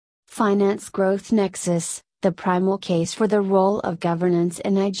Finance Growth Nexus, the Primal Case for the Role of Governance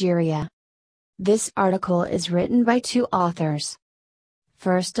in Nigeria. This article is written by two authors.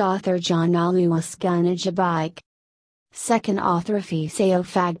 First author John Oluwasegun. Second author Ifeanyi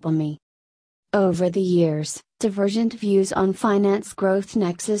Fagbemi. Over the years, divergent views on finance growth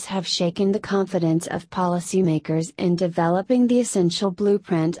nexus have shaken the confidence of policymakers in developing the essential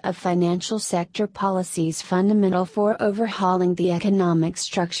blueprint of financial sector policies fundamental for overhauling the economic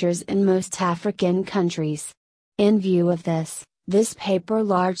structures in most African countries. In view of this paper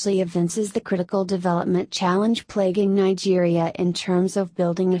largely evinces the critical development challenge plaguing Nigeria in terms of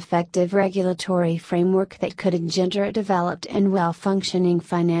building effective regulatory framework that could engender a developed and well-functioning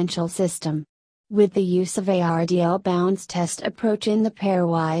financial system. With the use of a RDL bounds test approach in the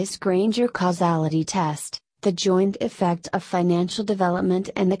pairwise Granger causality test, the joint effect of financial development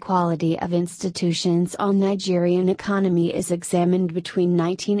and the quality of institutions on Nigerian economy is examined between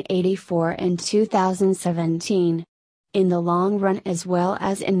 1984 and 2017. In the long run as well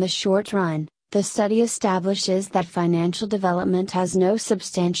as in the short run, the study establishes that financial development has no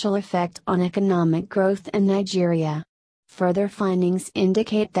substantial effect on economic growth in Nigeria. Further findings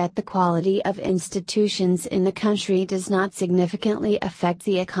indicate that the quality of institutions in the country does not significantly affect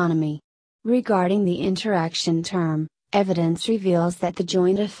the economy. Regarding the interaction term, evidence reveals that the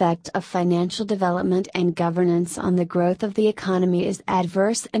joint effect of financial development and governance on the growth of the economy is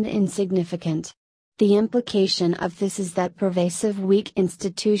adverse and insignificant. The implication of this is that pervasive weak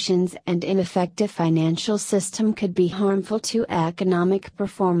institutions and ineffective financial system could be harmful to economic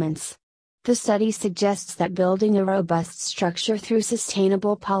performance. The study suggests that building a robust structure through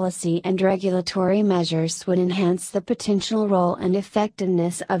sustainable policy and regulatory measures would enhance the potential role and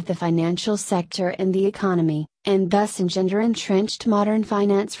effectiveness of the financial sector in the economy, and thus engender entrenched modern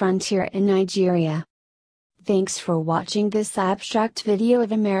finance frontier in Nigeria. Thanks for watching this abstract video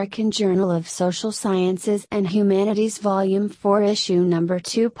of American Journal of Social Sciences and Humanities Volume 4 Issue Number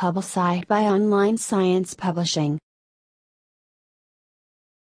 2 published by Online Science Publishing.